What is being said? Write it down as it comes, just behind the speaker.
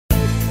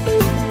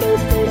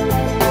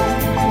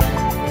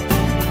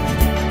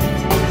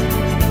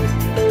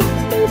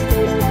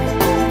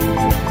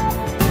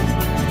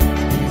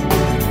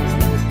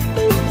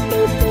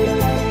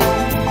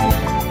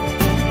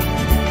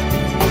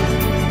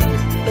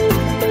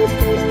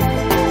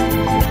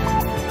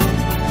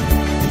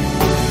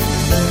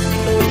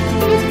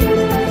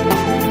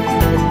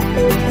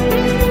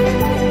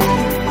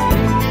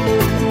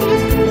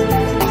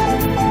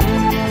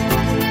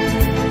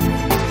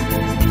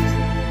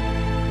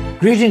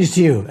Greetings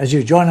to you as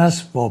you join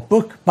us for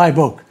Book by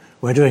Book.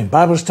 We're doing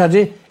Bible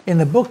study in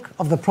the book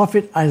of the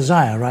prophet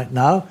Isaiah right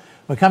now.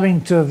 We're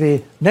coming to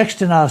the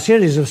next in our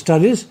series of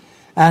studies,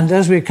 and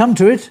as we come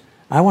to it,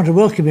 I want to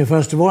welcome you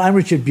first of all. I'm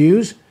Richard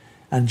Bewes,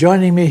 and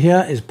joining me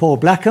here is Paul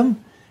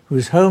Blackham,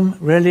 whose home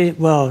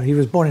he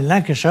was born in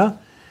Lancashire,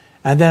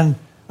 and then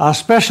our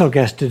special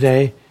guest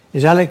today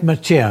is Alec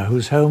Mattia,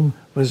 whose home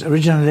was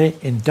originally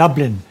in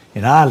Dublin,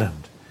 in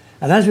Ireland.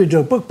 And as we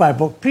do book by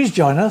book, please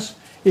join us.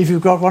 If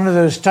you've got one of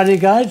those study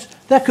guides,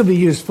 that could be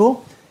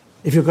useful.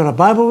 If you've got a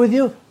Bible with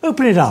you,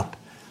 open it up.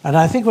 And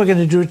I think we're going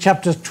to do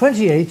chapters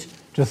 28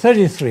 to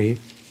 33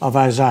 of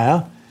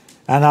Isaiah.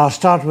 And I'll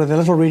start with a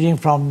little reading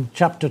from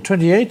chapter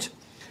 28.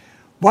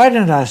 Why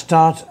don't I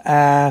start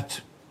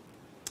at,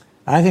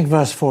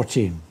 verse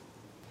 14.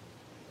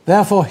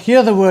 Therefore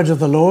hear the word of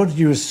the Lord,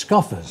 you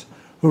scoffers,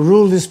 who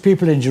rule this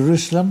people in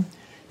Jerusalem.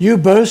 You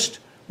boast,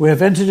 we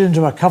have entered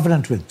into a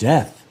covenant with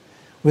death.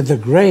 With the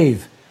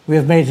grave we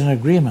have made an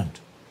agreement.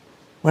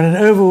 When an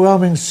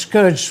overwhelming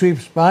scourge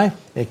sweeps by,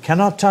 it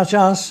cannot touch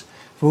us,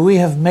 for we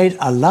have made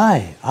a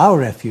lie our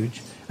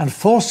refuge, and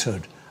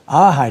falsehood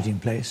our hiding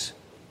place.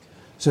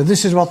 So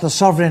this is what the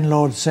sovereign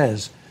Lord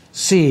says.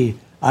 See,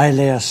 I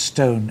lay a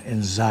stone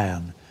in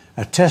Zion,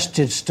 a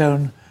tested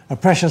stone, a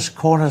precious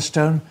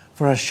cornerstone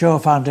for a sure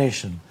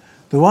foundation.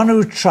 The one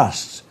who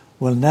trusts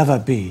will never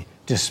be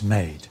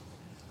dismayed.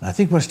 And I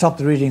think we'll stop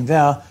the reading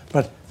there,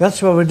 but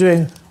that's why we're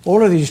doing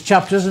all of these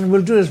chapters, and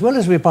we'll do as well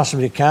as we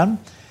possibly can.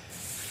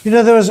 You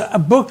know, there was a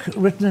book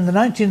written in the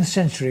 19th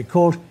century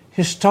called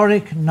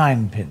Historic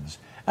Ninepins,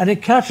 and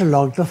it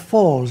catalogued the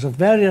falls of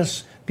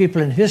various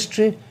people in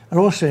history and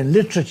also in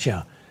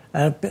literature,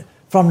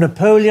 from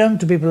Napoleon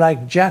to people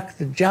like Jack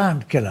the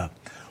Giant Killer.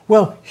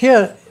 Well,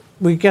 here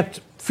we get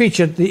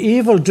featured the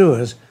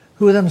evildoers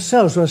who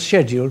themselves were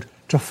scheduled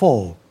to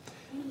fall.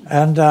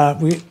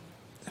 And we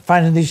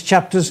find in these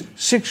chapters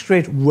 6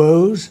 great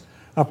woes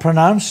are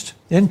pronounced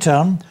in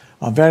turn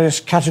on various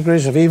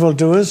categories of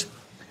evildoers,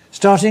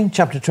 starting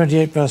chapter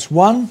 28, verse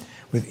 1,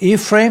 with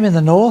Ephraim in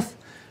the north,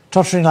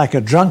 tottering like a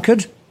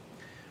drunkard.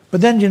 But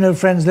then, you know,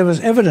 friends, there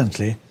was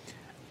evidently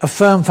a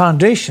firm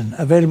foundation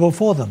available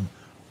for them.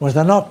 Was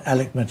there not,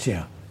 Alec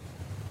Mattia?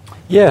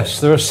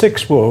 Yes, there are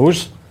 6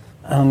 woes,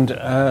 and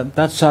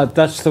that's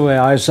the way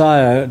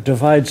Isaiah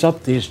divides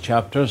up these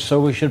chapters,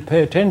 so we should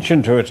pay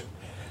attention to it.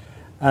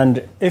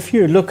 And if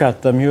you look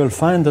at them, you'll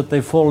find that they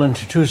fall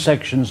into 2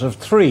 sections of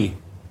 3.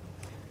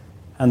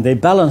 And they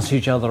balance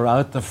each other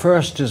out. The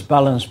first is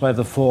balanced by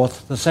the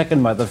 4th, the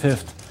second by the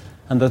 5th,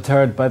 and the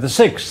third by the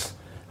 6th.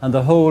 And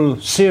the whole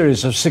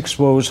series of 6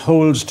 woes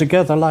holds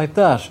together like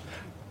that.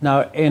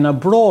 Now, in a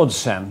broad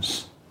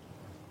sense,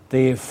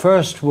 the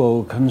first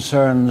woe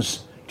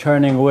concerns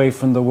turning away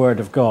from the Word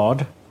of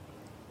God.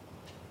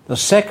 The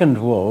second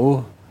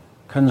woe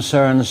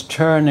concerns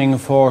turning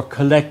for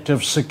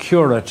collective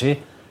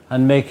security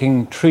and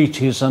making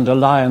treaties and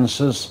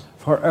alliances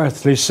for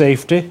earthly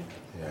safety.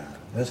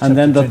 And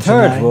then the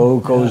 3rd woe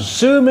goes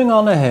zooming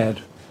on ahead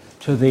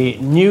to the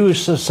new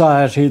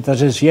society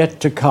that is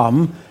yet to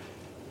come,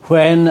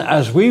 when,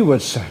 as we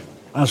would say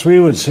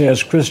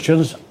as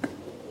Christians,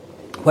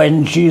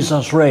 when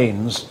Jesus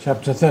reigns.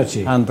 Chapter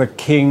 30. And the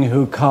King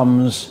who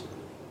comes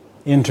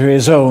into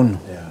his own.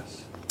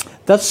 Yes.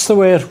 That's the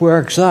way it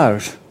works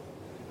out.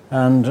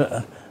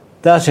 And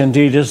that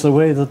indeed is the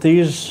way that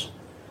these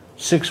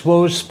 6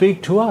 woes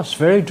speak to us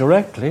very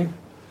directly.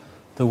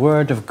 The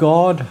Word of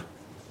God.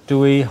 Do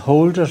we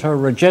hold it or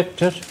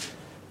reject it?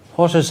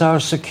 What is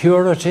our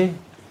security?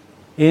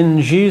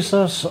 In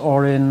Jesus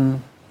or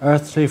in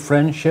earthly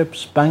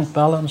friendships, bank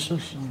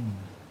balances?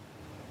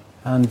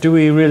 And do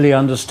we really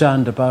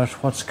understand about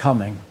what's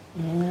coming?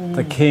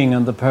 The King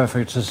and the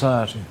perfect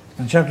society.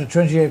 In chapter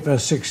 28,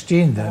 verse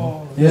 16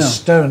 then, this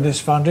stone,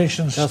 this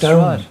foundation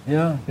stone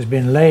has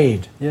been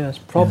laid. Yes,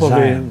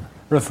 probably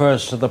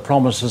refers to the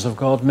promises of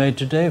God made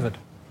to David.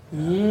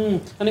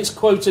 And it's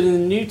quoted in the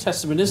New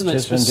Testament, isn't it?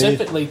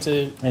 Specifically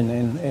to...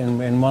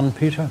 In 1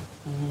 Peter.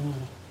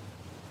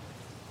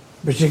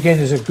 Which again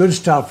is a good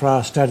start for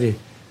our study.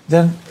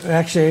 Then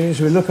actually,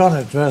 as we look on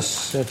at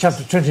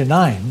chapter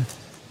 29,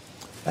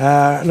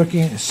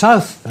 looking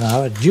south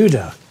now at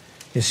Judah,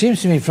 it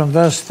seems to me from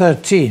verse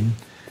 13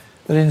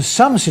 that in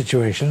some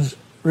situations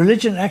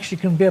religion actually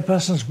can be a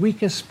person's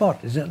weakest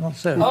spot. Is that not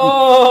so?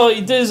 Oh,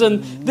 it is.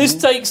 And this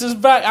takes us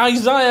back.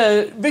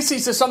 Isaiah, this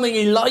is something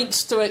he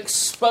likes to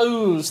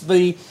expose,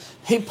 the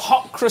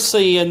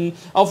hypocrisy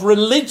of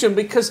religion,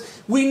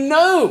 because we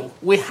know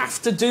we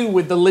have to do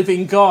with the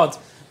living God.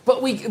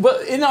 But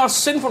in our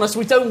sinfulness,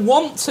 we don't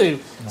want to.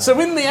 No. So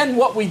in the end,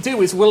 what we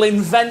do is we'll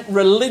invent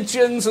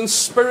religions and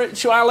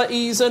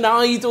spiritualities and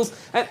idols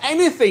and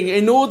anything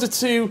in order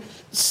to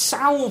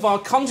salve our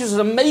consciences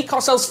and make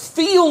ourselves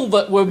feel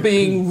that we're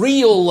being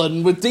real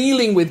and we're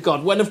dealing with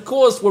God, when of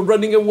course we're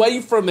running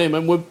away from him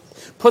and we're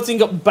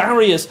putting up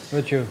barriers.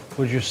 Would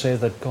you say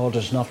that God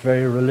is not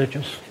very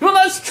religious? Well,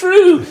 that's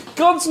true.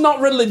 God's not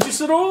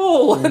religious at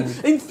all.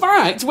 In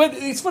fact,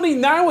 it's funny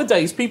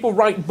nowadays, people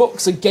write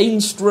books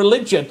against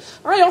religion.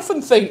 I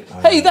often think,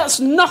 hey, that's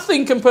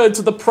nothing compared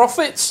to the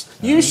prophets.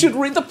 You should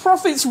read. The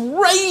prophets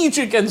rage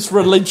against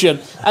religion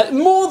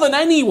more than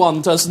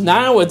anyone does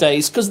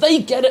nowadays, because they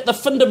get at the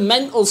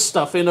fundamental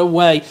stuff in a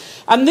way.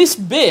 And this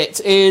bit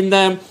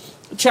in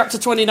chapter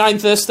 29,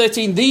 verse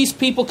 13, these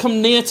people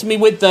come near to me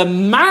with their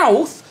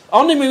mouth,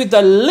 honor me with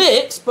their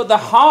lips, but their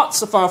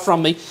hearts are far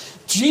from me.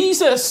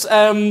 Jesus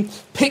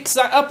picks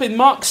that up in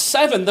Mark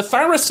 7. The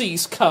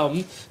Pharisees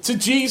come to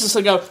Jesus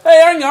and go,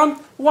 hey, hang on,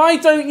 why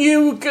don't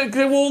you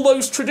do all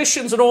those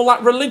traditions and all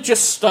that religious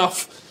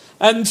stuff?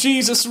 And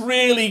Jesus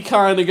really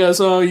kind of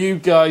goes, oh, you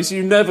guys,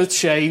 you never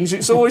change.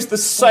 It's always the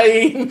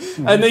same.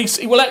 And he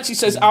actually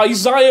says,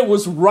 Isaiah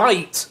was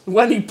right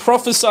when he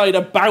prophesied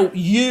about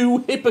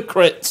you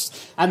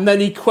hypocrites. And then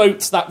he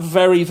quotes that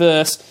very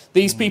verse.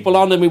 These people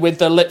honor me with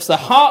their lips. Their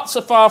hearts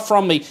are far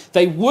from me.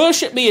 They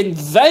worship me in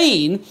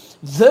vain.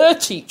 Their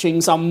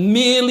teachings are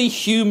merely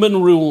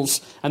human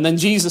rules. And then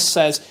Jesus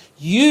says,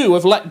 you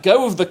have let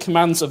go of the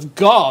commands of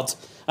God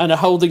and are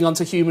holding on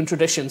to human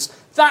traditions.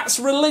 That's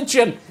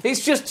religion.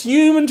 It's just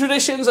human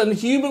traditions and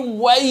human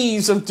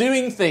ways of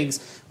doing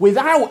things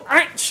without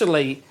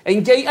actually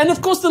engaging. And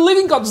of course, the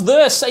living God's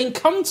there saying,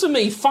 come to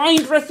me,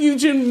 find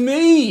refuge in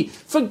me.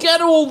 Forget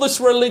all this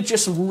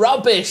religious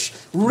rubbish,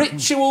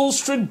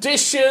 rituals,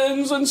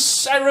 traditions, and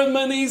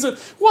ceremonies.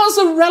 What's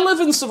the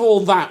relevance of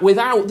all that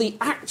without the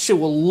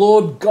actual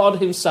Lord God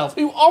himself,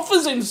 who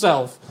offers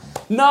himself?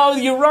 No,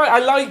 you're right. I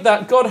like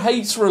that. God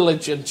hates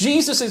religion.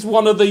 Jesus is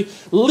one of the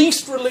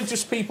least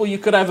religious people you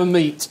could ever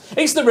meet.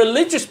 It's the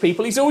religious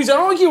people he's always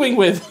arguing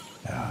with.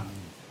 Yeah.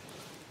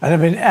 And I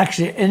mean,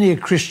 actually, any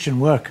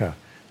Christian worker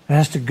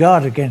has to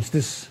guard against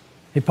this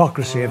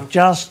hypocrisy of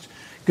just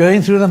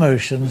going through the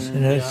motions.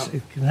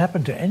 It can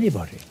happen to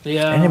anybody,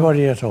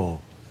 anybody at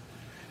all.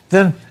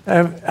 Then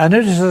I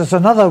noticed there's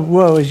another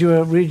woe, as you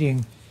were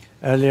reading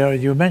earlier,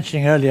 you were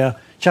mentioning earlier,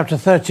 chapter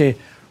 30,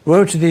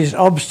 woe to these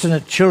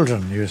obstinate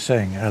children, you were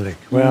saying, Alec.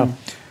 Well,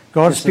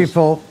 God's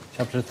people...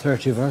 Chapter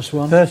 30, verse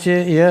 1. 30,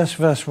 yes,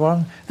 verse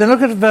 1. Then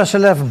look at verse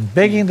 11,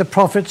 begging the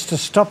prophets to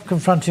stop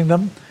confronting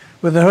them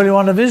with the Holy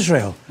One of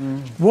Israel.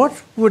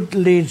 What would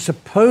lead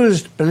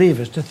supposed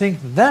believers to think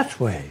that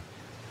way?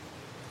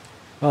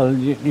 Well,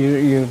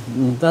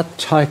 that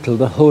title,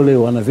 the Holy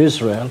One of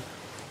Israel,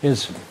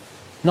 is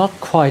not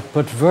quite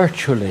but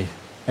virtually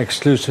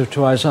exclusive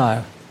to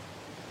Isaiah.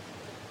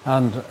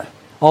 And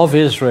of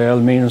Israel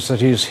means that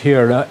he's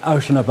here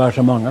out and about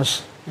among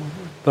us.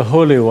 The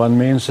Holy One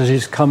means that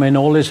he's come in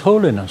all his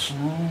holiness.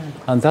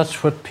 And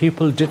that's what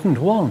people didn't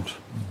want.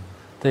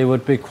 They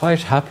would be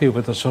quite happy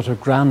with a sort of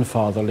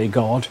grandfatherly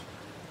God,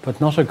 but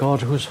not a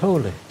God who's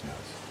holy.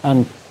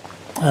 And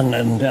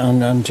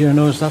you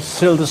know, is that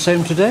still the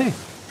same today?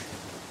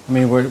 I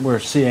mean, we're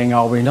seeing,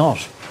 are we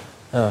not,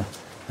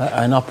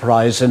 an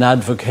uprising in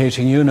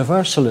advocating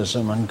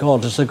universalism, and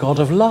God is a God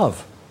of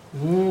love.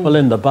 Well,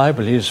 in the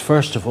Bible, he is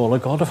first of all a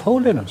God of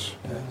holiness.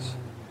 Yes.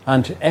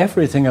 And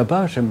everything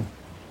about him,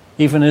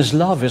 even his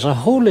love, is a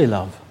holy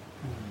love.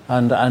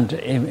 And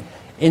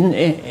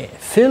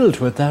filled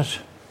with that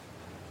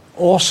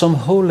awesome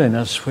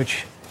holiness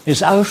which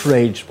is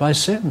outraged by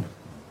sin.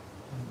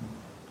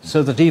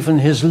 So that even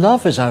his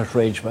love is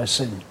outraged by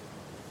sin.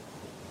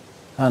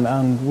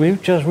 And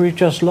we've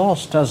just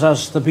lost,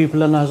 as the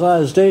people in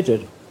Isaiah's day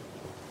did,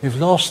 we've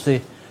lost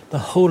the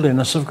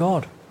holiness of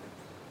God.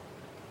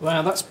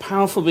 Wow, that's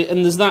powerful.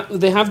 And there's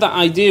they have that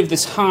idea of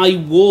this high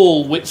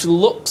wall which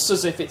looks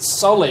as if it's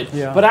solid,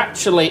 but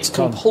actually it's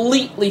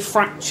completely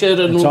fractured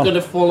and we're going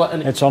to fall.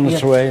 And it's on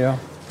its way, yeah.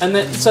 And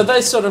so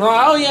they're sort of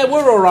like, oh yeah,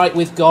 we're all right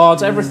with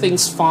God,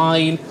 everything's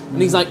fine.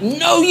 And he's like,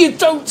 no, you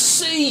don't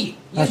see.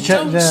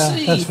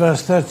 That's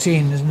verse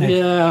 13, isn't it?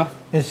 Yeah.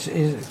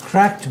 It's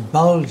cracked,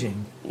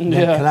 bulging, and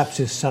then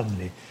collapses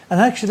suddenly. And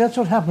actually that's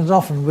what happens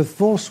often with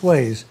false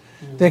ways.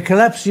 They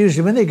collapse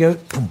usually when they go,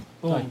 boom,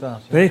 like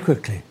that, very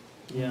quickly.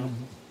 Yeah.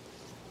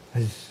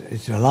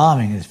 It's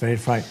alarming, it's very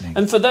frightening.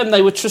 And for them,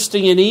 they were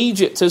trusting in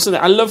Egypt, isn't it?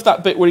 I love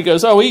that bit where he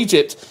goes, oh,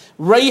 Egypt,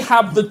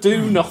 Rahab the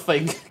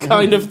do-nothing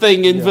kind of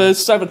thing in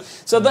verse 7.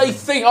 So they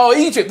think, oh,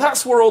 Egypt,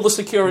 that's where all the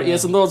security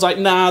is. And the Lord's like,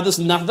 nah, there's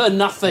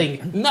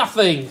nothing.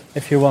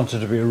 If you wanted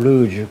to be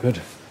rude, you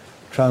could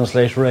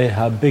translate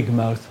Rahab Big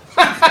Mouth.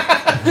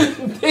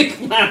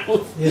 Big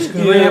Mouth. Yes,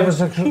 because Rahab was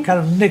a kind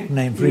of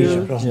nickname for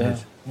Egypt, wasn't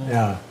it?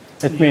 Yeah.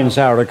 It means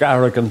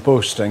arrogant,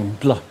 boasting,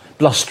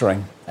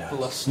 blustering.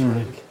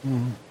 Blustering.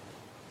 And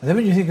then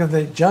when you think of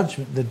the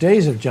judgment, the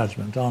days of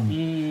judgment on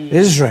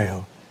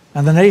Israel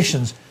and the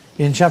nations,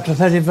 in chapter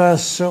 30,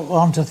 verse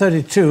 1 to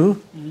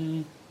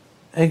 32,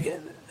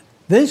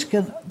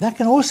 that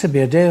can also be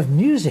a day of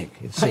music,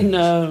 it seems. I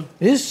know.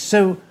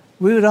 So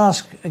we would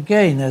ask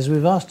again, as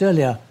we've asked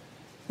earlier,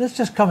 let's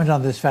just comment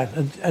on this fact,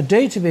 a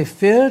day to be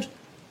feared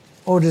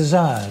or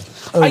desired?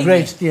 Oh,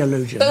 great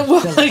theologian.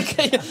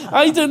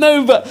 I don't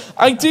know, but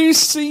I do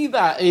see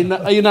that in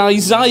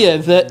Isaiah,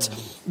 that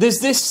there's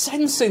this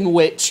sense in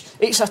which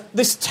it's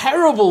this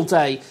terrible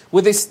day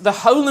where the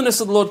holiness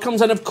of the Lord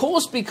comes. And of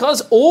course,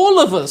 because all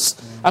of us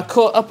are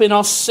caught up in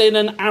our sin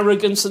and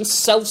arrogance and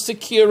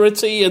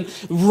self-security and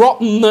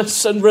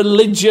rottenness and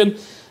religion,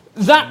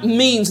 that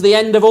means the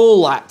end of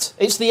all that.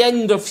 It's the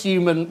end of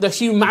the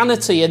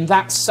humanity in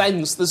that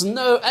sense.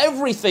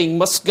 Everything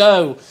must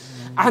go.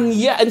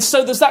 And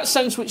so there's that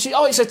sense which,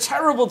 it's a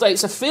terrible day,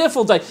 it's a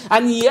fearful day.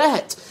 And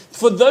yet,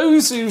 for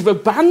those who've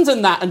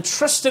abandoned that and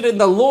trusted in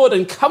the Lord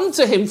and come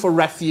to him for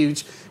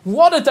refuge,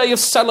 what a day of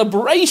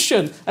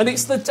celebration. And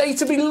it's the day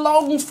to be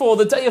longed for,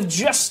 the day of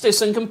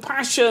justice and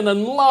compassion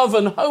and love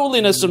and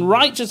holiness and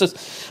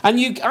righteousness.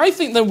 And I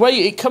think the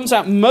way it comes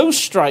out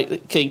most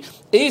striking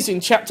is in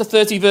chapter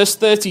 30, verse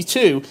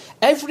 32.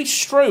 Every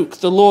stroke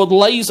the Lord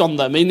lays on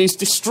them in his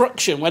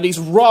destruction, when his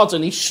rod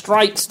and he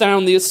strikes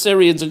down the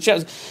Assyrians and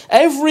shepherds,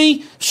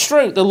 every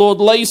stroke the Lord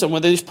lays on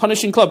with his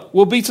punishing club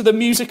will be to the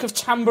music of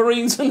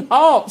tambourines and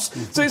harps.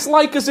 So it's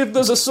like as if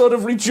there's a sort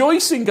of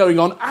rejoicing going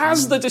on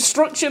as the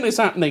destruction is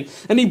happening.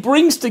 And he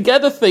brings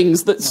together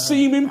things that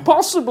seem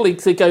impossibly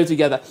to go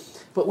together.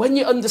 But when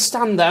you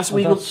understand that,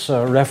 that's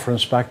a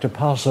reference back to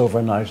Passover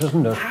night,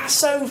 isn't it?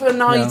 Passover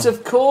night,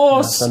 of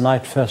course. The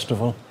night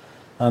festival.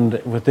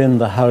 And within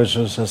the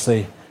houses, as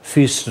they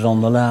feasted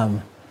on the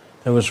lamb,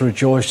 there was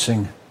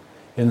rejoicing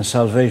in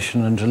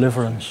salvation and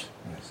deliverance.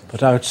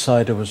 But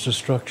outside it was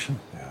destruction.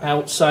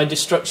 Outside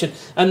destruction.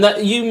 And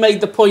that you made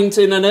the point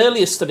in an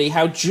earlier study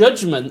how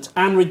judgment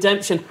and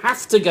redemption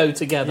have to go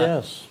together.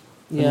 Yes.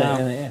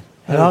 Yeah.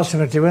 And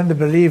ultimately, when the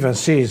believer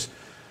sees,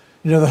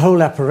 the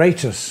whole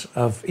apparatus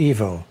of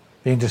evil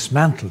being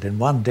dismantled in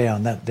one day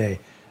on that day,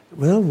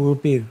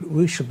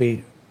 we should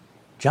be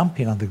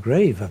jumping on the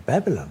grave of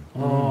Babylon.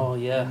 Oh,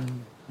 yeah.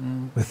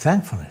 With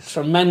thankfulness.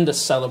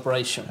 Tremendous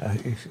celebration.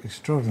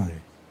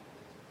 Extraordinary.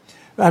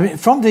 I mean,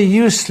 from the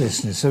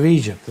uselessness of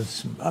Egypt,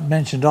 that's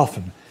mentioned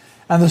often,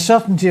 and the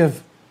certainty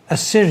of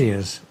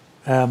Assyria's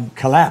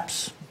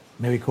collapse,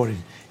 may we call it,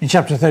 in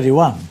chapter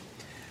 31,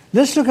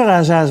 let's look at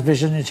Isaiah's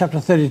vision in chapter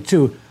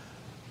 32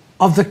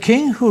 of the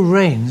king who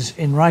reigns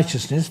in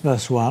righteousness,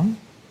 verse 1,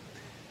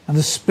 and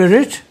the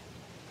Spirit,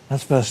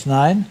 that's verse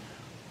 9,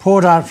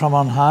 poured out from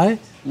on high.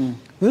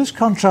 Those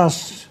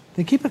contrasts,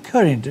 they keep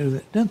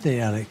occurring, don't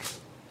they, Alec?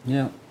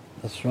 Yeah,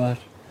 that's right.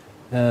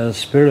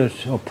 Spirit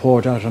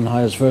poured out on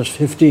high is verse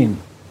 15.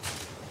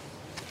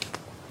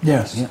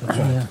 Yes, yeah,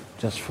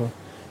 that's right.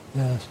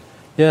 Yeah,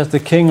 yes, the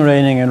king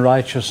reigning in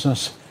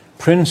righteousness,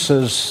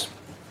 princes,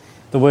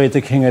 the way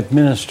the king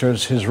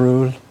administers his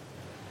rule.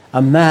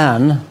 A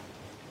man,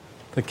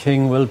 the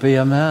king will be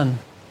a man.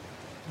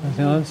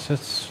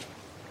 It's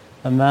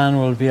a man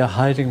will be a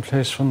hiding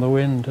place from the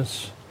wind.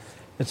 It's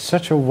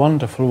such a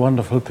wonderful,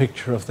 wonderful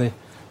picture of the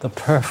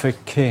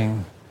perfect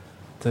king,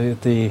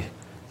 the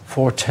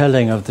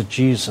foretelling of the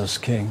Jesus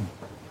king.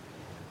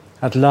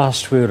 At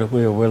last we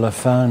will have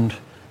found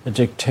a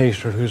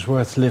dictator who's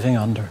worth living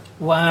under.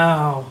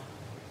 Wow.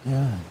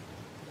 Yeah.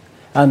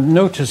 And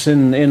notice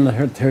in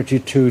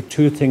 32,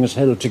 two things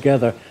held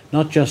together,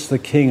 not just the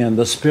king and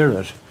the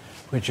Spirit,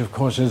 which of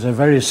course is a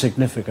very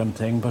significant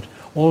thing, but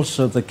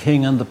also the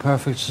king and the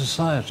perfect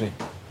society.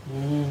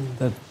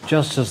 That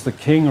just as the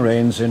king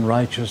reigns in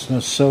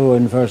righteousness, so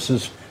in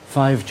verses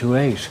 5 to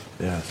 8,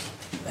 yes,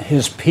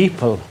 his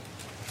people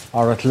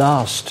are at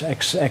last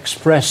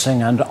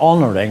expressing and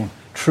honouring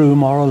true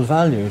moral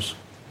values.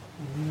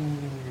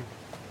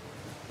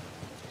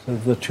 So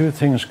the two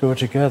things go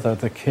together,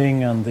 the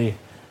king and the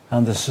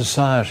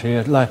society.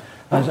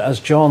 As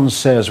John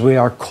says, we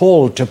are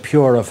called to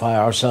purify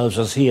ourselves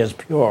as he is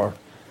pure.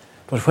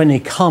 But when he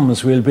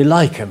comes, we'll be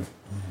like him.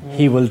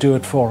 He will do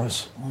it for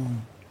us.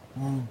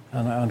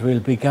 And we'll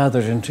be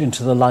gathered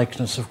into the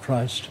likeness of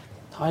Christ.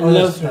 I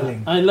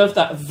love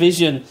that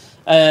vision.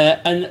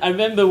 And I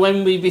remember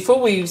before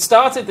we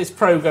started this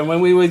program, when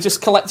we were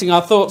just collecting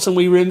our thoughts and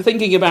we were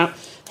thinking about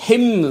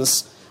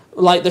hymns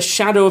like the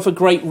shadow of a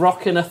great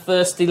rock in a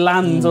thirsty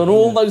land, and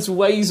all those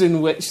ways in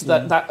which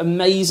that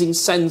amazing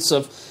sense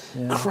of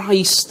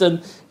Christ,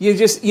 and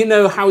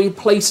how he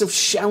place of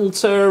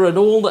shelter and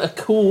all that,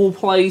 a cool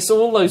place,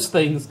 all those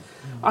things.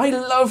 I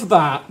love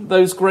that.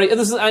 Those great.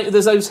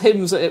 There's those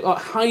hymns that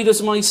hide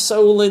as my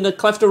soul in a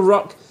cleft of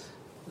rock,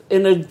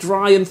 in a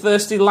dry and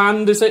thirsty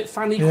land. Is it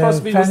Fanny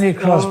Crosby? Fanny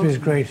Crosby's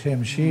great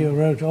hymn. She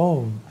wrote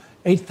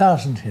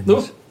 8,000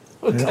 hymns.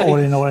 Okay. All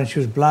in all, and she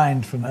was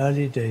blind from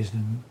early days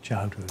in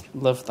childhood.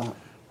 Love that.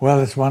 Well,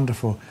 it's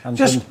wonderful. And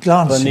just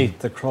glancing beneath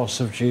the cross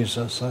of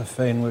Jesus, I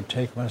fain would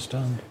take my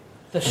stand.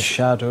 The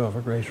shadow of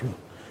a great rock.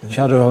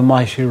 Shadow of a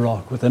mighty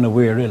rock within a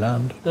weary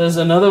land. There's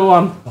another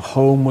one. A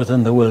home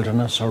within the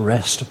wilderness, a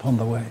rest upon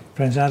the way.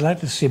 Friends, I'd like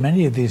to see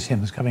many of these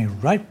hymns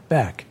coming right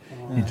back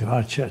into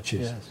our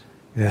churches. Yes.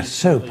 They're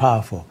so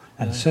powerful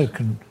and so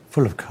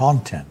full of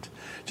content.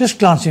 Just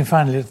glancing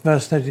finally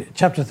at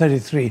chapter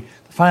 33,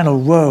 the final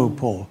woe,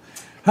 Paul.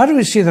 How do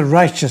we see the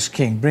righteous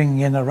king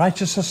bringing in a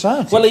righteous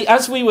society? Well,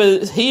 as we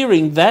were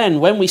hearing then,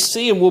 when we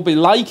see him, we'll be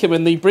like him,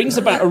 and he brings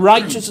about a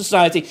righteous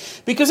society.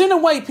 Because in a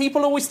way,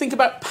 people always think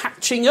about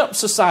patching up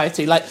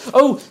society. Like,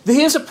 oh,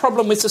 here's a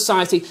problem with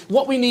society.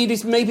 What we need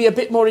is maybe a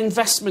bit more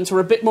investment or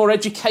a bit more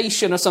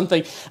education or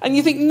something. And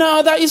you think,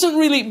 no, that isn't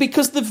really,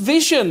 because the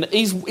vision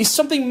is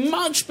something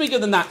much bigger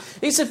than that.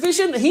 It's a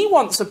vision. He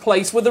wants a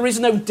place where there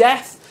is no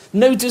death,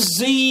 no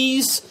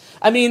disease.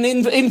 I mean,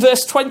 in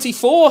verse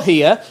 24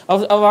 here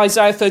of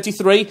Isaiah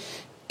 33,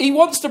 he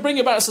wants to bring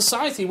about a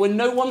society where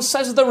no one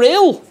says they're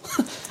ill.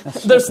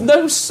 There's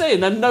no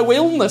sin and no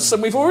illness.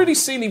 And we've already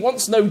seen he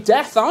wants no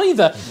death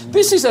either.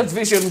 This is a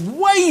vision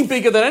way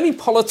bigger than any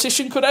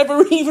politician could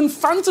ever even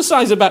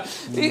fantasize about.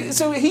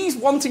 So he's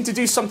wanting to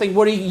do something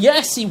where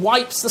he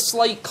wipes the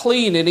slate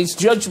clean in his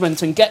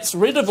judgment and gets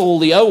rid of all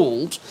the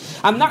old.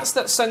 And that's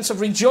that sense of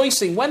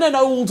rejoicing. When an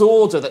old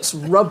order that's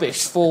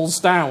rubbish falls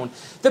down,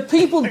 the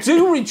people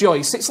do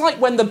rejoice. It's like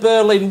when the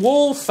Berlin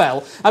Wall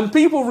fell and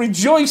people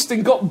rejoiced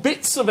and got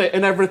bits of it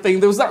and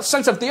everything. There was that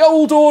sense of the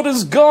old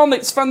order's gone.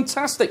 It's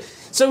fantastic.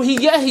 So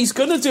he's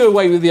going to do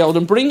away with the old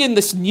and bring in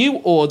this new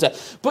order.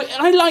 But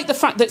I like the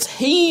fact that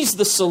he's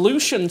the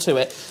solution to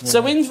it. Yeah.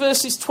 So in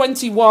verses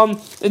 21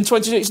 and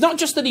 22, it's not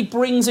just that he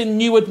brings in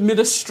new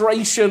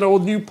administration or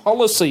new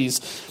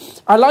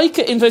policies. I like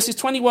it in verses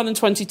 21 and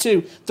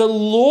 22. The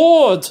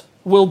Lord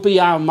will be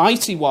our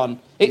mighty one.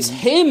 It's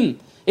him.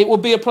 It will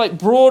be a place,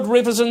 broad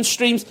rivers and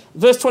streams.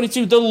 Verse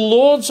 22, the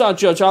Lord's our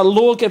judge, our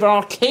lawgiver,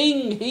 our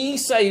king. He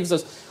saves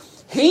us.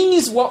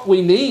 He's what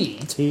we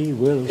need. He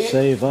will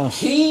save us.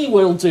 He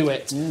will do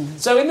it. Yeah.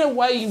 So in a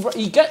way,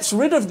 he gets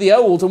rid of the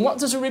old. And what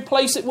does he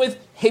replace it with?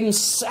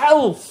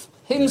 Himself.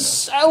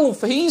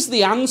 Himself. He's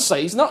the answer.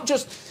 He's not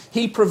just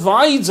he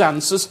provides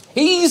answers.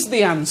 He's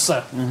the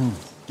answer. Mm-hmm.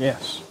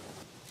 Yes.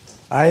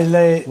 I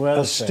lay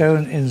a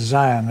stone in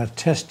Zion, a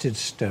tested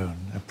stone,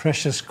 a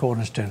precious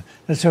cornerstone.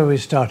 That's where we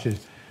started.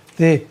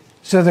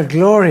 So the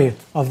glory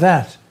of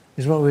that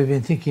is what we've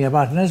been thinking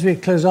about. And as we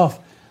close off,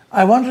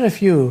 I wonder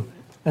if you,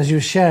 as you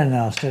share in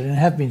our study and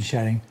have been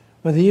sharing,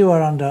 whether you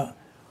are under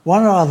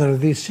one or other of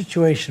these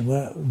situations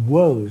where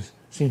woes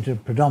seem to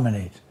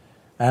predominate.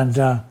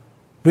 And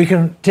we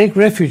can take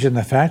refuge in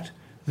the fact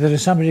that there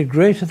is somebody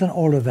greater than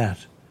all of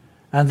that.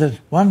 And that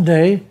one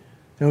day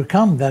there will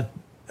come that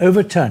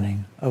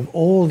overturning of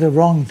all the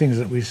wrong things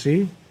that we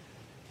see,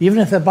 even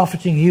if they're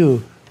buffeting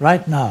you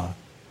right now.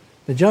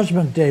 The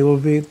judgment day will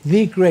be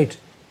the great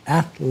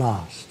at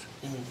last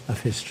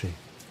of history.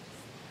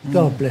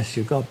 God bless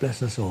you. God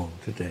bless us all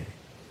today.